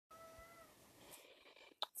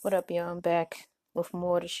What up, y'all? I'm back with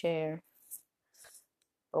more to share.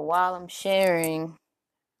 But while I'm sharing,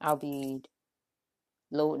 I'll be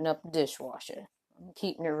loading up the dishwasher. I'm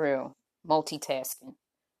keeping it real, multitasking.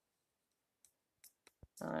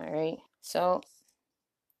 Alright, so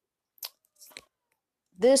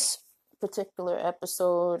this particular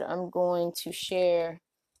episode, I'm going to share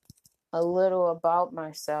a little about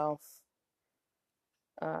myself,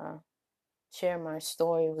 share my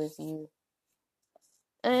story with you.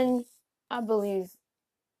 And I believe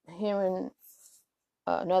hearing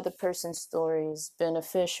another person's story is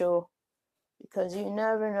beneficial because you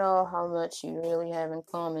never know how much you really have in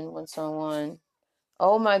common with someone.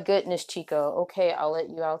 Oh my goodness, Chico. Okay, I'll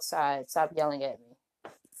let you outside. Stop yelling at me.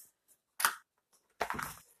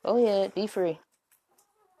 Go ahead, be free.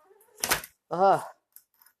 Ugh,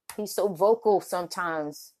 he's so vocal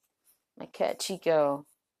sometimes. My cat Chico.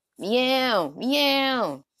 Meow,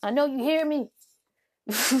 meow. I know you hear me.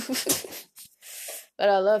 But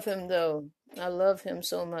I love him though. I love him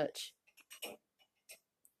so much.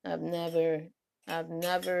 I've never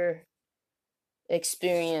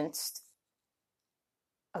experienced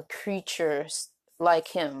a creature like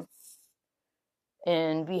him.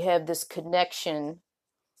 And we have this connection.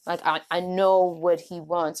 Like, I know what he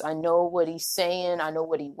wants. I know what he's saying. I know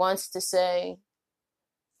what he wants to say.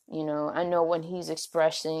 You know, I know when he's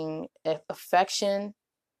expressing affection.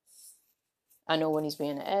 I know when he's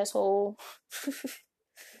being an asshole.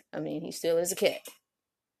 I mean, he still is a cat.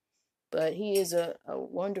 But he is a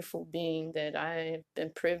wonderful being that I've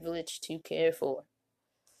been privileged to care for.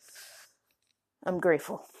 I'm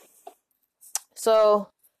grateful. So,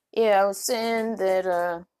 yeah, I was saying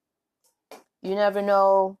that you never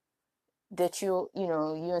know that you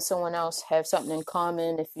and someone else have something in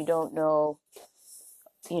common if you don't know,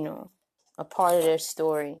 a part of their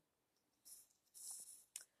story.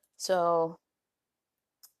 So,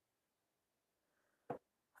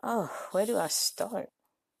 where do I start?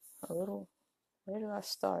 Where do I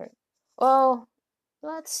start? Well,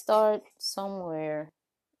 let's start somewhere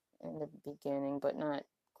in the beginning, but not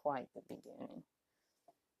quite the beginning.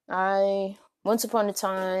 Once upon a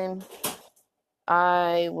time,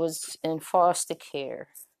 I was in foster care.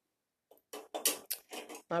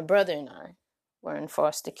 My brother and I were in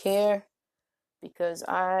foster care because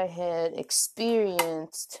I had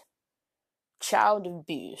experienced child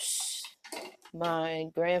abuse. My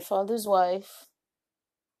grandfather's wife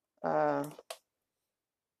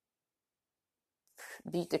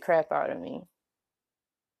beat the crap out of me.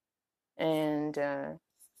 And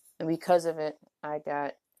because of it, I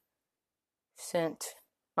got sent.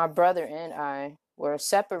 My brother and I were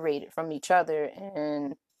separated from each other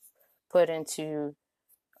and put into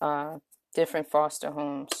different foster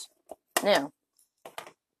homes. Now,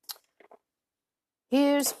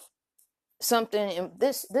 here's something in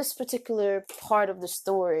this particular part of the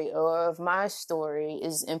story, or of my story,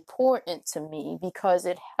 is important to me because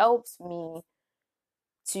it helps me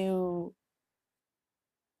to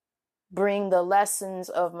bring the lessons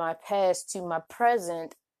of my past to my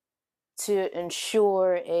present to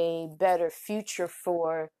ensure a better future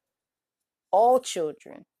for all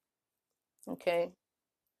children. Okay.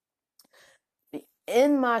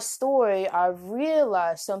 In my story, I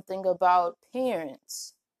realized something about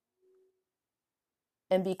parents.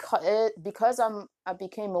 And because I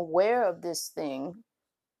became aware of this thing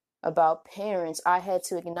about parents, I had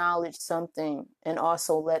to acknowledge something and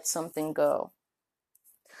also let something go.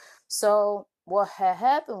 So what had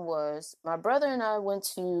happened was my brother and I went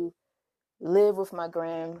to live with my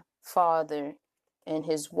grandfather and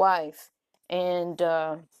his wife, and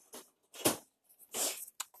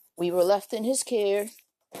we were left in his care.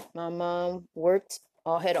 My mom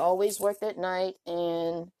had always worked at night,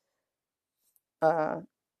 and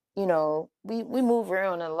we move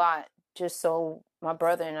around a lot just so my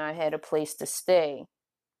brother and I had a place to stay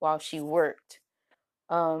while she worked.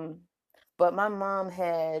 But my mom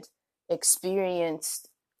had experienced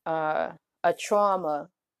a trauma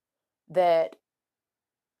that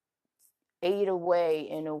ate away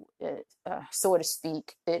so to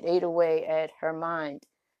speak. It ate away at her mind,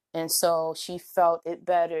 and so she felt it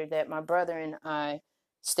better that my brother and I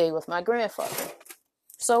stay with my grandfather.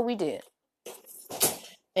 So we did.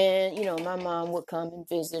 And, my mom would come and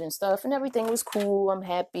visit and stuff, and everything was cool. I'm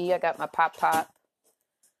happy. I got my pop,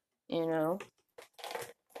 you know.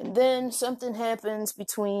 And then something happens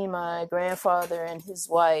between my grandfather and his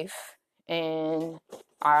wife, and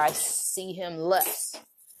I see him less.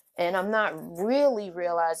 And I'm not really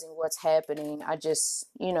realizing what's happening. I just,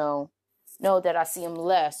 know that I see him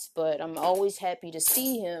less, but I'm always happy to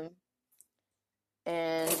see him.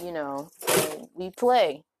 And, we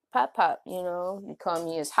play. Pop Pop, you call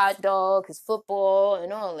me his hot dog, his football,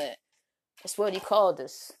 and all that. That's what he called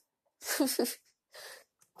us.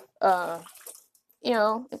 uh,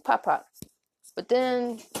 Pop Pop. But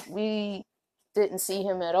then we didn't see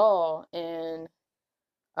him at all, and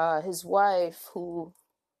his wife, who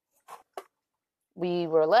we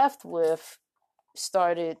were left with,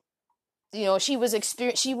 started, she was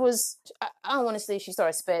I don't want to say she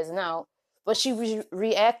started spazzing out, but she was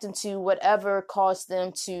reacting to whatever caused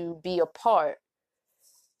them to be apart.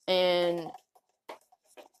 And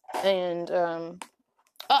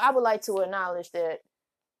I would like to acknowledge that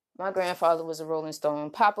my grandfather was a Rolling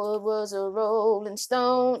Stone. Papa was a Rolling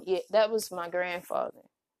Stone. Yeah, that was my grandfather.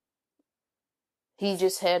 He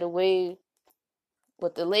just had a way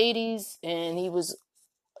with the ladies, and he was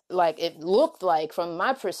like, it looked like, from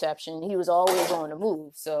my perception, he was always on the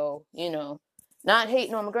move. So, not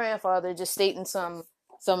hating on my grandfather, just stating some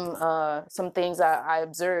things I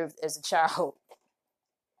observed as a child.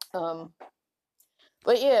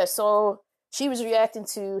 But yeah, so she was reacting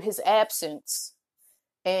to his absence,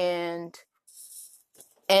 and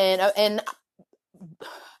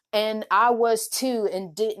and I was too,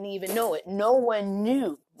 and didn't even know it. No one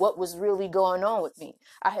knew what was really going on with me.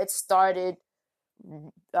 I had started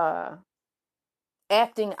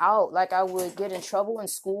acting out like I would get in trouble in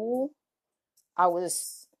school. I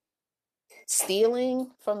was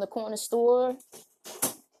stealing from the corner store,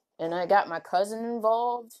 and I got my cousin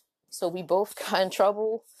involved. So we both got in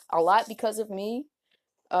trouble a lot because of me.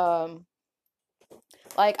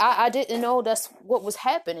 Like, I didn't know that's what was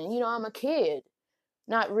happening. I'm a kid,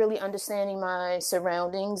 not really understanding my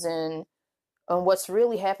surroundings and what's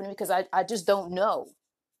really happening, because I just don't know,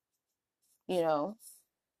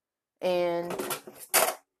 and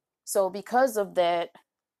so because of that,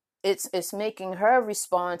 it's making her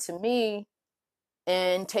respond to me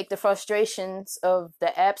and take the frustrations of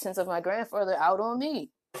the absence of my grandfather out on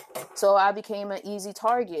me. So I became an easy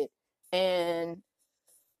target, and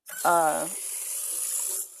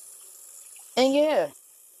yeah,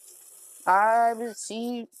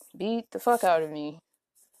 she beat the fuck out of me.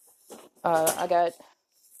 I got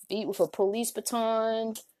beat with a police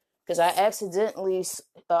baton because I accidentally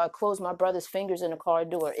closed my brother's fingers in a car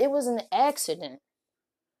door. It was an accident.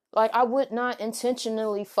 Like, I would not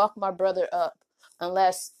intentionally fuck my brother up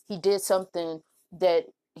unless he did something that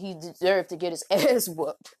he deserved to get his ass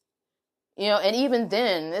whooped. And even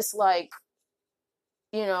then, it's like,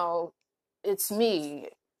 it's me.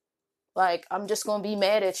 Like, I'm just gonna be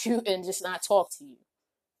mad at you and just not talk to you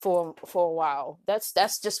for a while.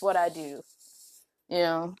 That's just what I do.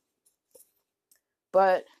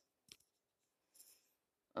 But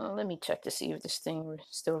let me check to see if this thing is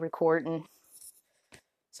still recording.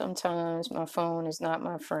 Sometimes my phone is not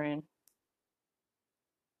my friend.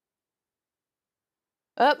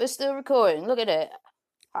 Oh, it's still recording. Look at that.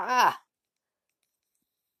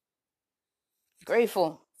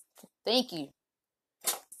 Grateful. Thank you.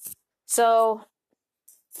 So,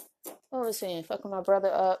 what was I saying? Fucking my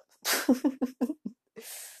brother up.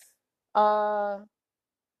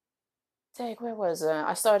 Dang, where was I?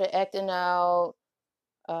 I started acting out.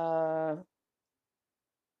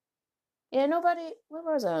 Yeah, nobody. Where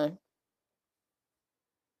was I?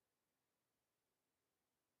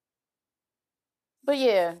 But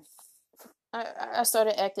yeah, I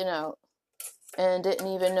started acting out and didn't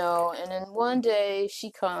even know. And then one day she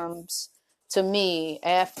comes to me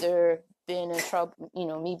after being in trouble,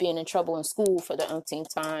 me being in trouble in school for the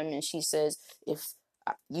umpteenth time, and she says, if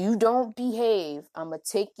you don't behave, I'm gonna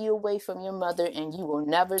take you away from your mother and you will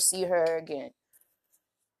never see her again.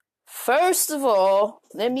 First of all,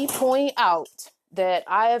 let me point out that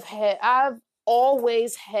I've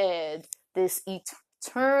always had this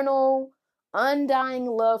eternal, undying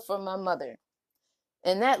love for my mother.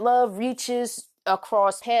 And that love reaches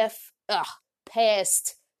across past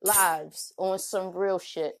lives on some real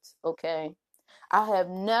shit, okay? I have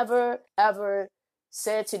never, ever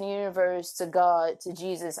said to the universe, to God, to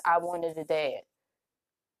Jesus, I wanted a dad.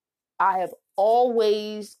 I have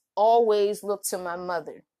always looked to my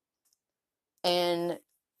mother. And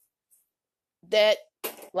that,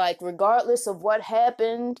 like, regardless of what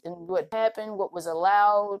happened, what was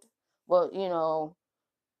allowed, the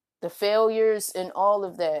failures and all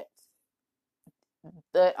of that,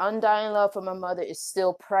 the undying love for my mother is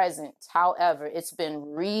still present. However, it's been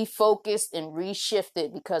refocused and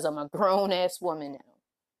reshifted because I'm a grown-ass woman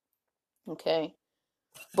now. Okay?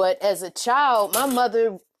 But as a child, my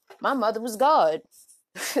mother was God.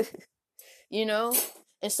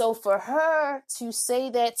 And so for her to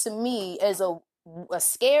say that to me as a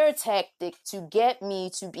scare tactic to get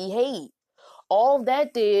me to behave, all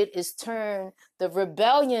that did is turn the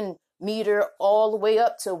rebellion meter all the way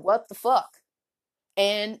up to what the fuck.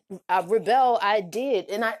 And I rebel, I did,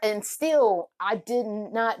 and still I did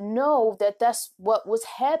not know that that's what was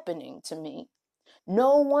happening to me.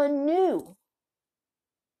 No one knew.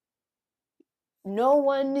 No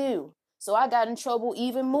one knew. So I got in trouble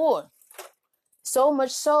even more. So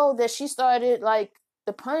much so that she started, like,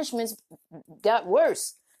 the punishments got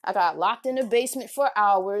worse. I got locked in the basement for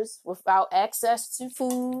hours without access to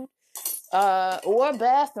food or a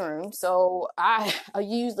bathroom. So I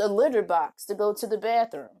used a litter box to go to the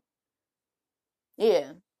bathroom.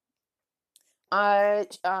 Yeah.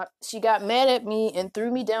 She got mad at me and threw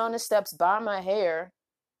me down the steps by my hair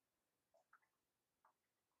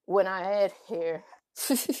when I had hair.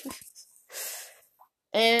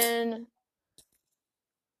 And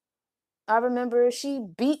I remember she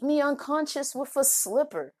beat me unconscious with a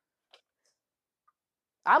slipper.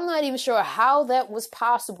 I'm not even sure how that was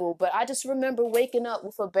possible, but I just remember waking up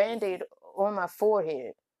with a band-aid on my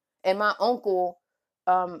forehead. And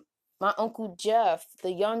um, my uncle Jeff,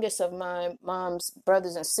 the youngest of my mom's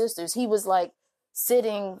brothers and sisters, he was like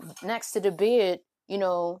sitting next to the bed, you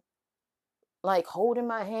know, like holding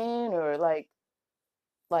my hand or like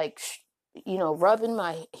rubbing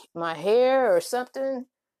my hair or something,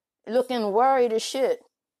 looking worried as shit.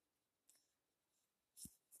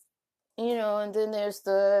 And then there's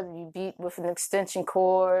you beat with an extension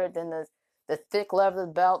cord, then the thick leather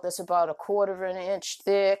belt that's about a quarter of an inch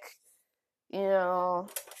thick, you know,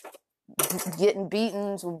 getting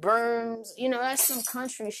beatings with berms. That's some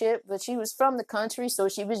country shit, but she was from the country, so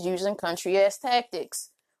she was using country ass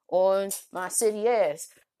tactics on my city ass.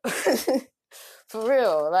 For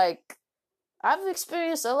real. Like, I've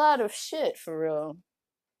experienced a lot of shit, for real.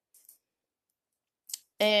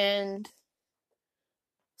 And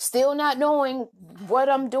still not knowing what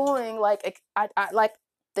I'm doing, like like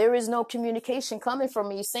there is no communication coming from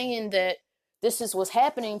me saying that this is what's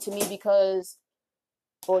happening to me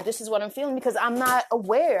or this is what I'm feeling, because I'm not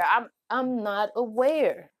aware. I'm not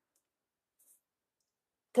aware.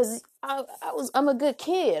 Because I'm a good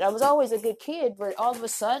kid. I was always a good kid, but all of a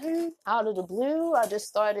sudden, out of the blue, I just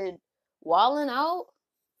started walling out.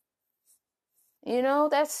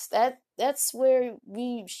 That's where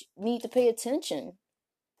we need to pay attention.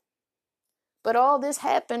 But all this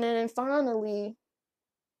happened, and then finally,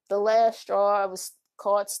 the last straw, I was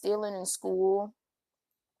caught stealing in school,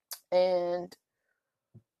 and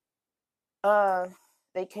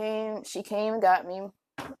she came and got me.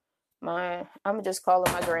 I'm gonna just call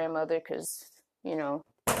her my grandmother, because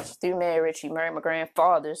through marriage she married my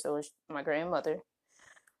grandfather, so it's my grandmother.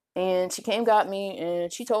 And she came, got me,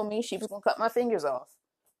 and she told me she was gonna cut my fingers off.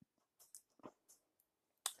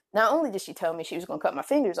 Not only did she tell me she was gonna cut my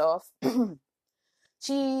fingers off,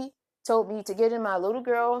 she told me to get in my little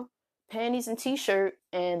girl panties and t-shirt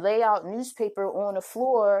and lay out newspaper on the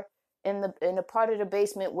floor in the part of the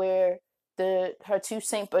basement where her two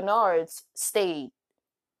Saint Bernards stayed,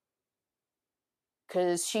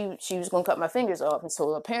 because she was gonna cut my fingers off, and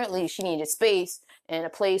so apparently she needed space and a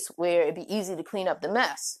place where it'd be easy to clean up the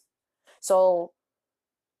mess. So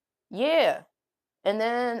yeah, and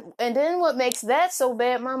then what makes that so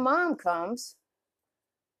bad? My mom comes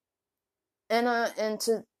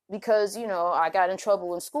because I got in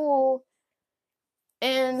trouble in school,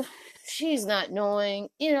 and she's not knowing,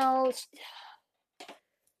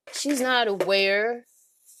 she's not aware.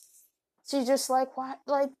 She's just like, why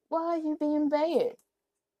are you being bad?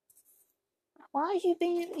 Why are you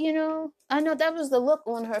being, I know that was the look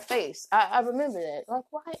on her face. I remember that. Like,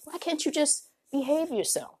 why can't you just behave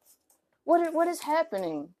yourself? What is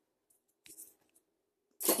happening?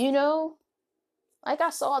 Like,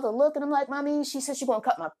 I saw the look, and I'm like, Mommy, she said she's gonna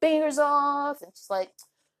cut my fingers off, and she's like,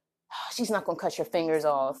 oh, she's not gonna cut your fingers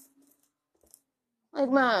off.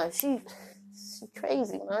 Like, Mom, she's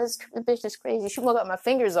crazy, man. This bitch is crazy. She gonna cut my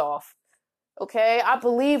fingers off. Okay, I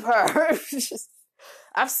believe her.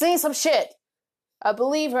 I've seen some shit. I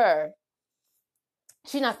believe her.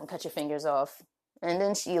 She's not gonna cut your fingers off. And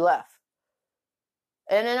then she left.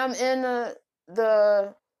 And then I'm in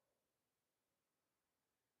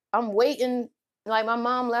I'm waiting, like, my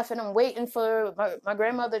mom left, and I'm waiting for my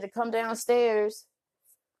grandmother to come downstairs.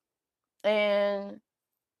 And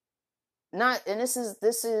this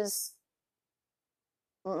is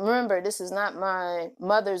remember, this is not my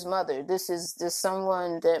mother's mother. This is just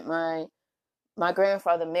someone that my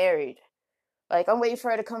grandfather married. Like, I'm waiting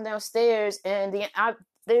for her to come downstairs, and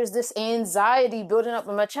there's this anxiety building up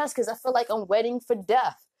in my chest, because I feel like I'm waiting for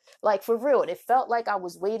death. Like, for real, it felt like I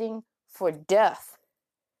was waiting for death.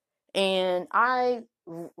 And I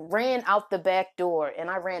ran out the back door and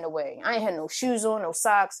I ran away. I ain't had no shoes on, no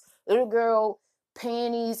socks. Little girl,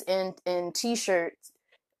 panties and t-shirts.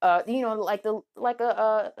 It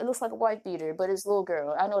looks like a white beater, but it's little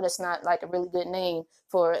girl. I know that's not like a really good name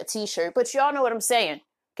for a t-shirt, but y'all know what I'm saying.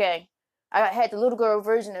 Okay. I had the little girl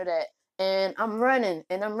version of that. And I'm running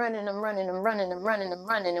and I'm running, I'm running, I'm running, I'm running, I'm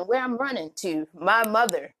running. And where I'm running to? My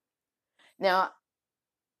mother. Now,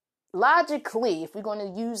 logically, if we're going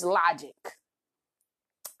to use logic,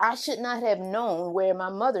 I should not have known where my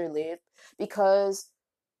mother lived because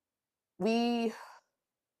we,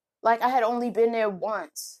 like, I had only been there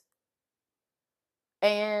once.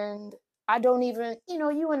 And I don't even,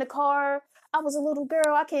 you in the car. I was a little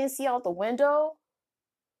girl. I can't see out the window.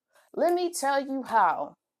 Let me tell you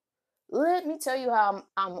how. Let me tell you how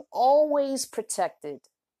I'm always protected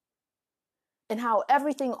and how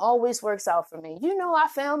everything always works out for me. I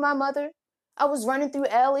found my mother. I was running through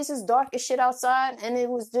alleys. It's dark as shit outside, and it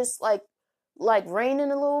was just like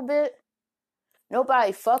raining a little bit.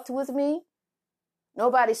 Nobody fucked with me.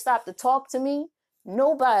 Nobody stopped to talk to me.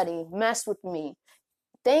 Nobody messed with me.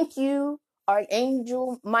 Thank you,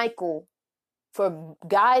 Archangel Michael, for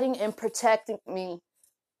guiding and protecting me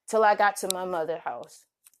till I got to my mother's house.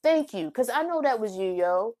 Thank you, because I know that was you,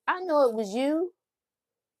 yo. I know it was you.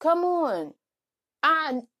 Come on.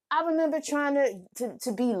 I remember trying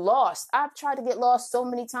to be lost. I've tried to get lost so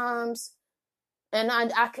many times, and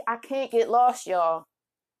I can't get lost, y'all.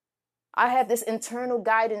 I have this internal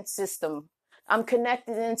guidance system. I'm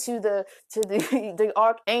connected into the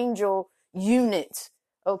archangel unit.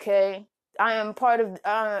 Okay, I am part of.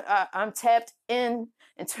 I'm tapped in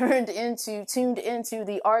and tuned into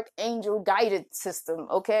the archangel guidance system.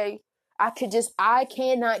 Okay, I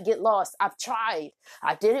cannot get lost. I've tried.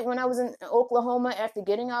 I did it when I was in Oklahoma after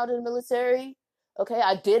getting out of the military. Okay,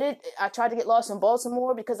 I did it. I tried to get lost in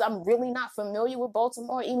Baltimore because I'm really not familiar with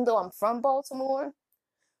Baltimore, even though I'm from Baltimore.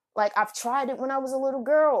 Like, I've tried it when I was a little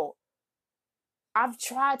girl. I've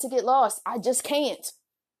tried to get lost. I just can't.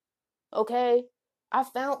 Okay? I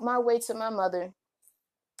found my way to my mother.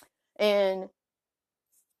 And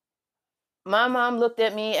my mom looked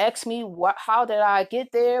at me, asked me, how did I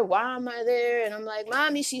get there? Why am I there? And I'm like,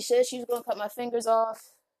 Mommy, she said she was going to cut my fingers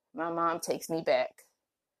off. My mom takes me back.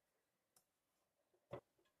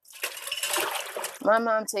 My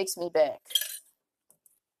mom takes me back.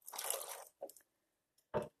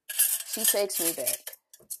 She takes me back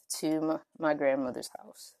to my grandmother's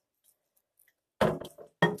house.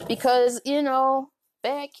 Because,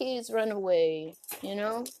 bad kids run away,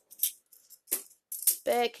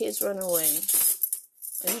 Bad kids run away.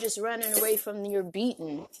 And you're just running away from your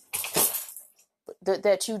beating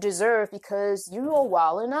that you deserve because you are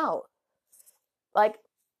wilding out. Like,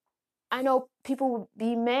 I know people would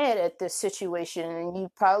be mad at this situation, and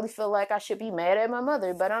you probably feel like I should be mad at my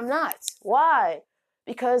mother, but I'm not. Why?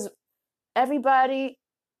 Because I've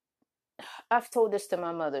told this to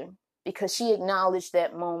my mother, because she acknowledged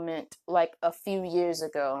that moment like a few years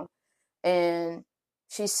ago. And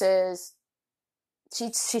she says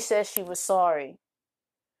she was sorry.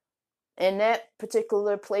 In that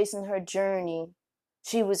particular place in her journey,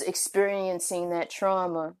 she was experiencing that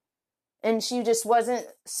trauma and she just wasn't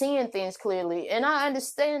seeing things clearly. And I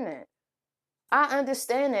understand that.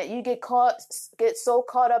 You get so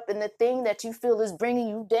caught up in the thing that you feel is bringing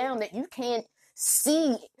you down that you can't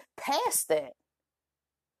see past that.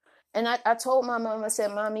 And I told my mom, I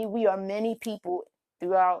said, Mommy, we are many people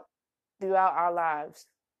throughout our lives.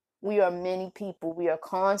 We are many people. We are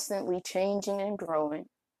constantly changing and growing.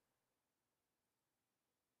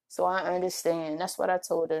 So I understand. That's what I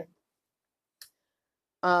told her.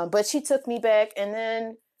 But she took me back, and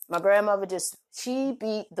then my grandmother she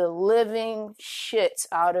beat the living shit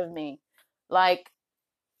out of me. Like,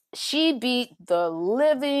 she beat the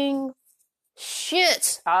living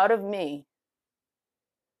shit out of me.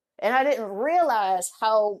 And I didn't realize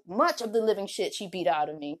how much of the living shit she beat out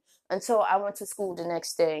of me until I went to school the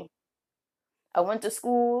next day. I went to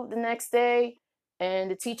school the next day,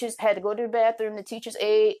 and the teachers had to go to the bathroom. The teacher's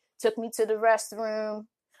aide took me to the restroom.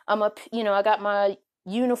 I got my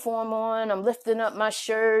uniform on. I'm lifting up my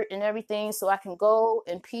shirt and everything so I can go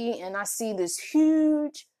and pee. And I see this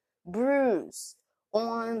huge bruise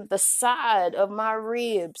on the side of my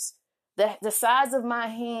ribs, the size of my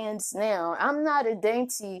hands now. I'm not a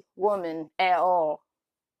dainty woman at all.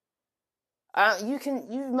 You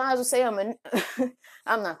might as well say I'm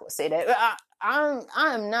I'm not gonna say that.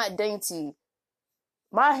 I'm not dainty.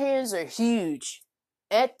 My hands are huge.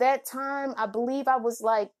 At that time, I believe I was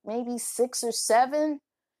like maybe 6 or 7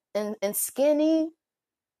 and skinny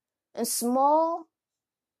and small.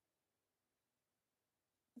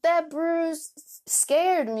 that bruise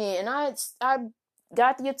scared me, and I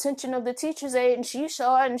got the attention of the teacher's aide, and she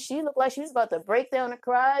saw it, and she looked like she was about to break down and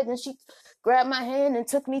cry. And she grabbed my hand and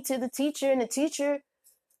took me to the teacher, and the teacher,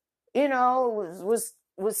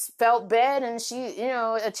 was felt bad, and she,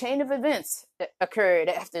 a chain of events occurred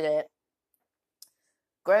after that.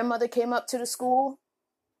 Grandmother came up to the school,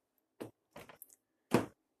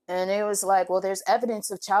 and it was like, well, there's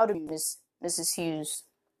evidence of child abuse, Mrs. Hughes.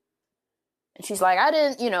 And she's like, I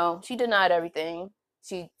didn't, she denied everything.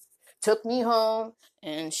 She took me home,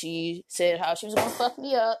 and she said how she was going to fuck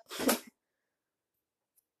me up.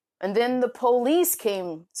 And then the police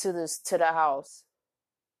came to the house.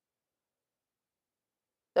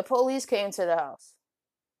 The police came to the house.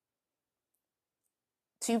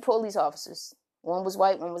 2 police officers. One was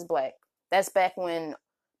white, one was black. That's back when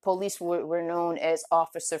police were known as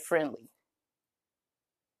officer friendly.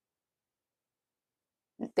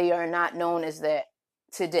 They are not known as that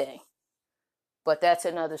today. But that's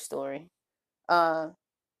another story.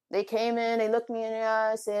 They came in, they looked me in the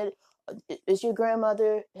eye, said, has your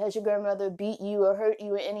grandmother beat you or hurt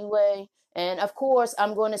you in any way? And of course,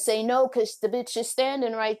 I'm going to say no, because the bitch is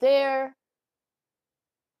standing right there.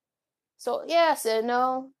 So yeah, I said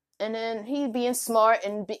no. And then he, being smart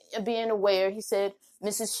and being aware, he said,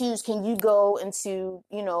 Mrs. Hughes, can you go into,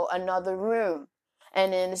 another room?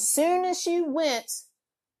 And then as soon as she went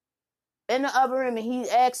in the other room, and he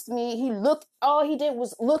asked me, all he did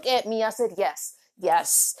was look at me. I said, yes,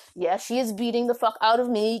 she is beating the fuck out of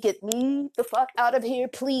me. Get me the fuck out of here,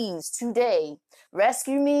 please, today.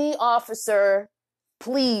 Rescue me, officer.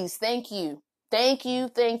 Please, thank you. Thank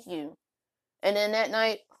you. And then that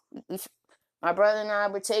night, my brother and I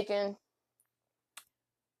were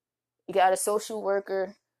we got a social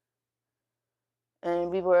worker,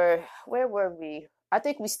 and where were we? I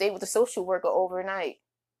think we stayed with the social worker overnight,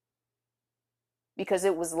 because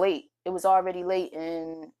it was late. It was already late,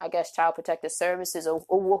 and I guess Child Protective Services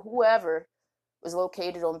or whoever was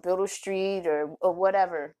located on Biddle Street or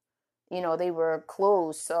whatever, they were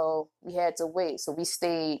closed, so we had to wait. So we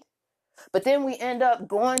stayed. But then they end up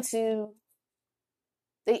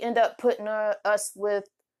putting us with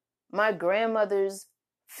my grandmother's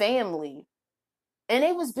family, and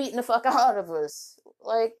they was beating the fuck out of us.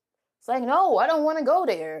 It's like, no, I don't want to go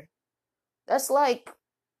there. That's like,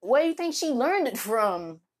 where do you think she learned it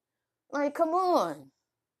from? Like, come on.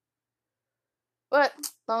 But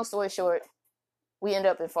long story short, we end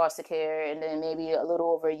up in foster care, and then maybe a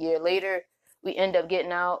little over a year later, we end up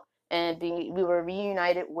getting out, and we were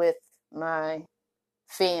reunited with my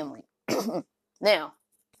family. Now,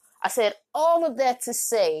 I said all of that to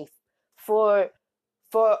say, for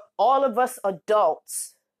all of us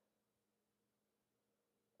adults,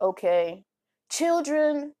 okay,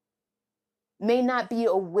 children may not be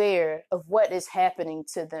aware of what is happening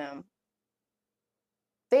to them.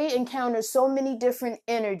 They encounter so many different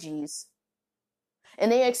energies,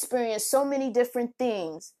 and they experience so many different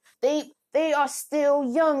things. They are still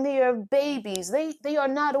young. They are babies. They are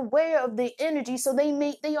not aware of the energy, so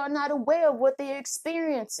they are not aware of what they're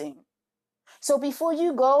experiencing. So before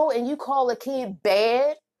you go and you call a kid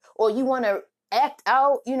bad, or you want to act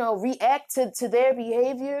out, react to their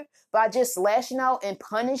behavior by just lashing out and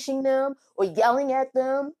punishing them, or yelling at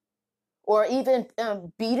them, or even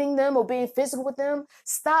beating them or being physical with them,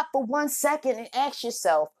 stop for 1 second and ask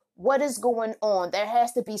yourself, what is going on? There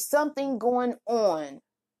has to be something going on.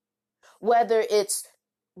 Whether it's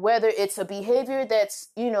a behavior that's,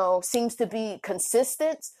 seems to be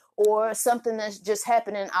consistent, or something that's just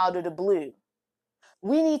happening out of the blue.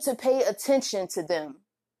 We need to pay attention to them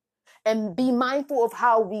and be mindful of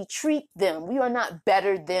how we treat them. We are not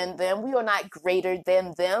better than them. We are not greater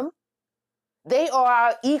than them. They are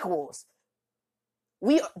our equals.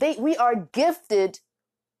 We are gifted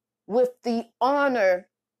with the honor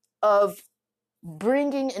of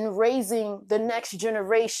bringing and raising the next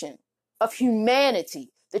generation of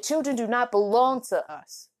humanity. The children do not belong to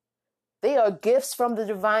us. They are gifts from the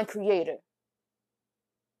divine creator.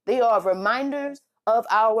 They are reminders of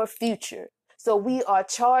our future. So we are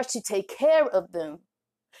charged to take care of them.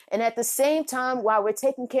 And at the same time, while we're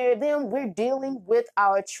taking care of them, we're dealing with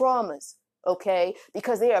our traumas, okay?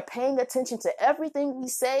 Because they are paying attention to everything we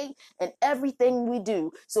say and everything we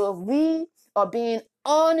do. So if we are being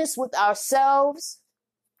honest with ourselves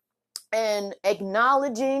and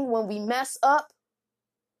acknowledging when we mess up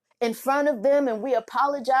in front of them, and we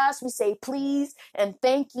apologize, we say please and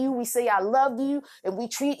thank you, we say I love you, and we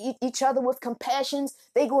treat each other with compassion,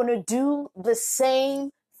 they're going to do the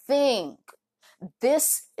same thing.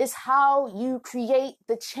 This is how you create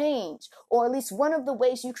the change, or at least one of the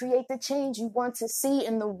ways you create the change you want to see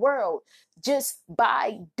in the world, just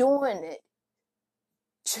by doing it.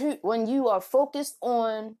 When you are focused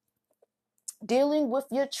on dealing with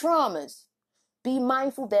your traumas, be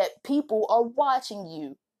mindful that people are watching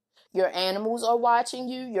you. Your animals are watching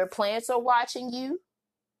you. Your plants are watching you.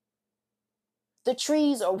 The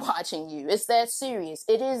trees are watching you. It's that serious.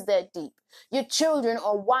 It is that deep. Your children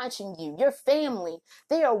are watching you. Your family,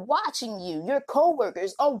 they are watching you. Your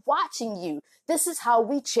coworkers are watching you. This is how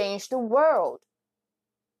we change the world.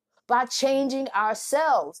 By changing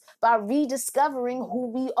ourselves, by rediscovering who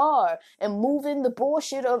we are and moving the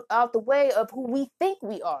bullshit out the way of who we think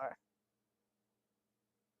we are.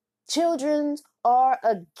 Children are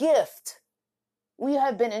a gift. We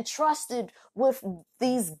have been entrusted with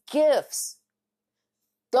these gifts.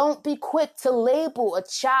 Don't be quick to label a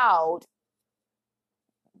child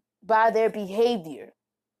by their behavior.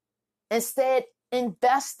 Instead,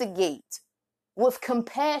 investigate with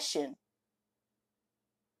compassion.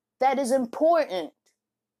 That is important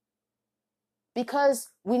because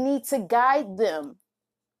we need to guide them,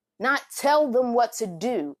 not tell them what to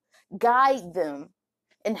do. Guide them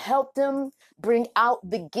and help them bring out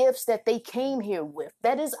the gifts that they came here with.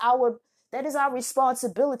 That is our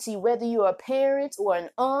responsibility, whether you're a parent or an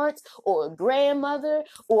aunt or a grandmother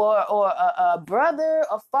or a brother,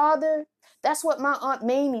 a father. That's what my Aunt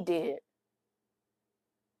Mamie did.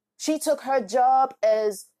 She took her job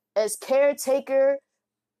as caretaker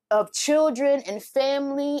of children and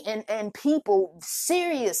family and people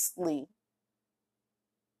seriously.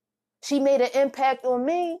 She made an impact on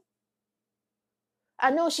me. I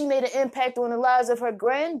know she made an impact on the lives of her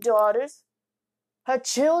granddaughters, her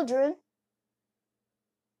children,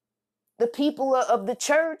 the people of the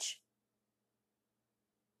church,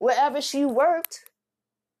 wherever she worked.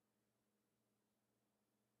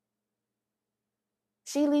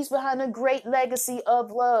 She leaves behind a great legacy of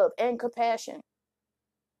love and compassion.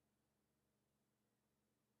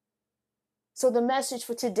 So the message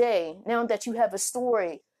for today, now that you have a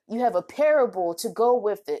story, you have a parable to go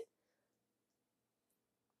with it.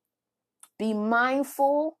 Be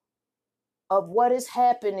mindful of what is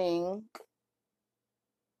happening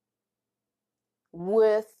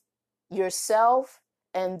with yourself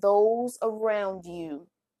and those around you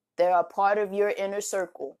that are part of your inner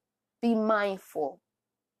circle. Be mindful.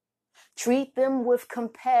 Treat them with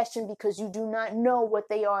compassion because you do not know what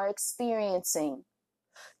they are experiencing.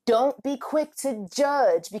 Don't be quick to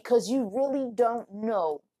judge because you really don't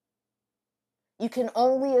know. You can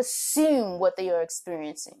only assume what they are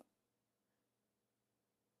experiencing.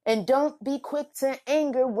 And don't be quick to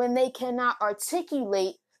anger when they cannot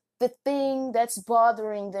articulate the thing that's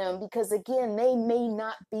bothering them, because again, they may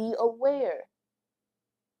not be aware.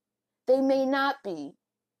 They may not be.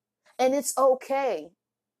 And it's okay.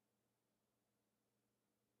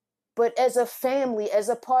 But as a family, as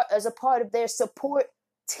a part of their support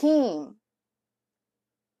team,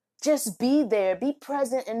 just be there, be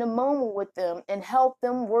present in the moment with them and help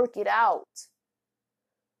them work it out.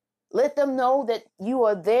 Let them know that you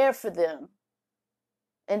are there for them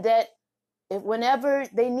and that if whenever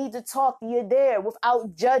they need to talk, you're there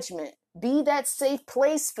without judgment. Be that safe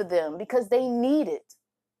place for them because they need it.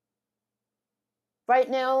 Right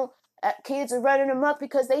now, kids are running amok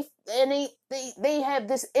because they have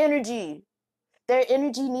this energy. Their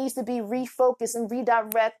energy needs to be refocused and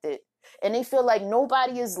redirected. And they feel like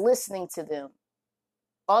nobody is listening to them.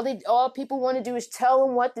 All people want to do is tell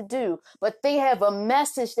them what to do, but they have a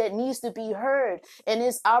message that needs to be heard, and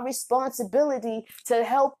it's our responsibility to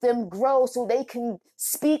help them grow so they can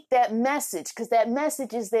speak that message, because that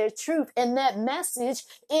message is their truth, and that message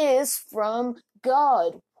is from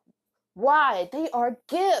God. Why? They are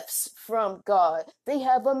gifts from God. They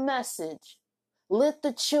have a message. Let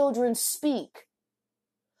the children speak.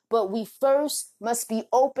 But we first must be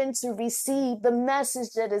open to receive the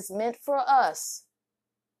message that is meant for us.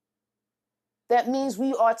 That means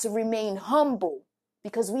we are to remain humble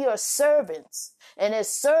because we are servants. And as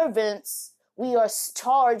servants, we are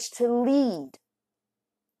charged to lead.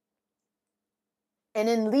 And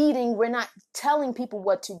in leading, we're not telling people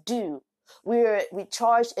what to do. We're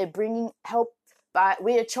charged at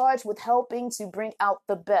we are charged with helping to bring out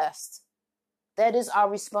the best. That is our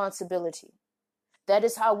responsibility. That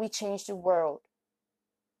is how we change the world.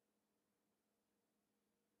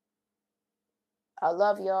 I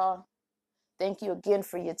love y'all. Thank you again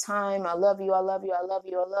for your time. I love you. I love you. I love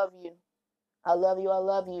you. I love you. I love you. I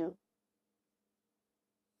love you.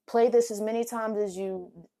 Play this as many times as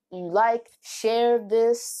you like. Share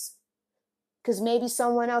this Because maybe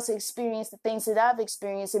someone else experienced the things that I've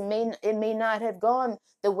experienced. It may not have gone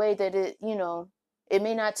the way that it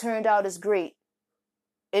may not turned out as great.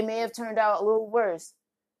 It may have turned out a little worse.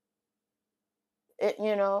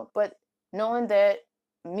 But knowing that,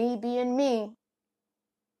 me being me,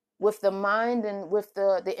 with the mind and with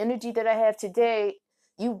the energy that I have today,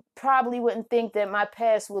 you probably wouldn't think that my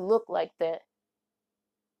past would look like that.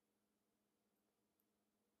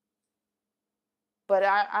 But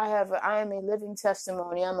I am a living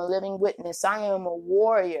testimony. I'm a living witness. I am a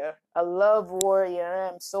warrior, a love warrior. I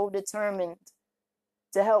am so determined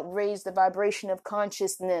to help raise the vibration of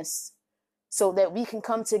consciousness so that we can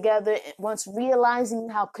come together once realizing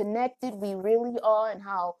how connected we really are, and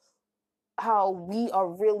how we are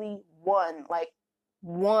really one, like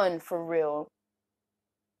one for real.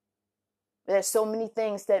 There's so many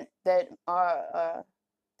things that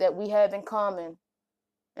we have in common,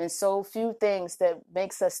 and so few things that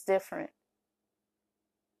makes us different.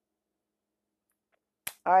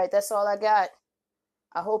 All right, that's all I got.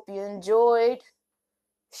 I hope you enjoyed.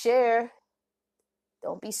 Share.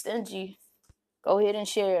 Don't be stingy. Go ahead and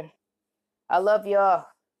share. I love y'all.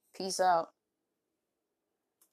 Peace out.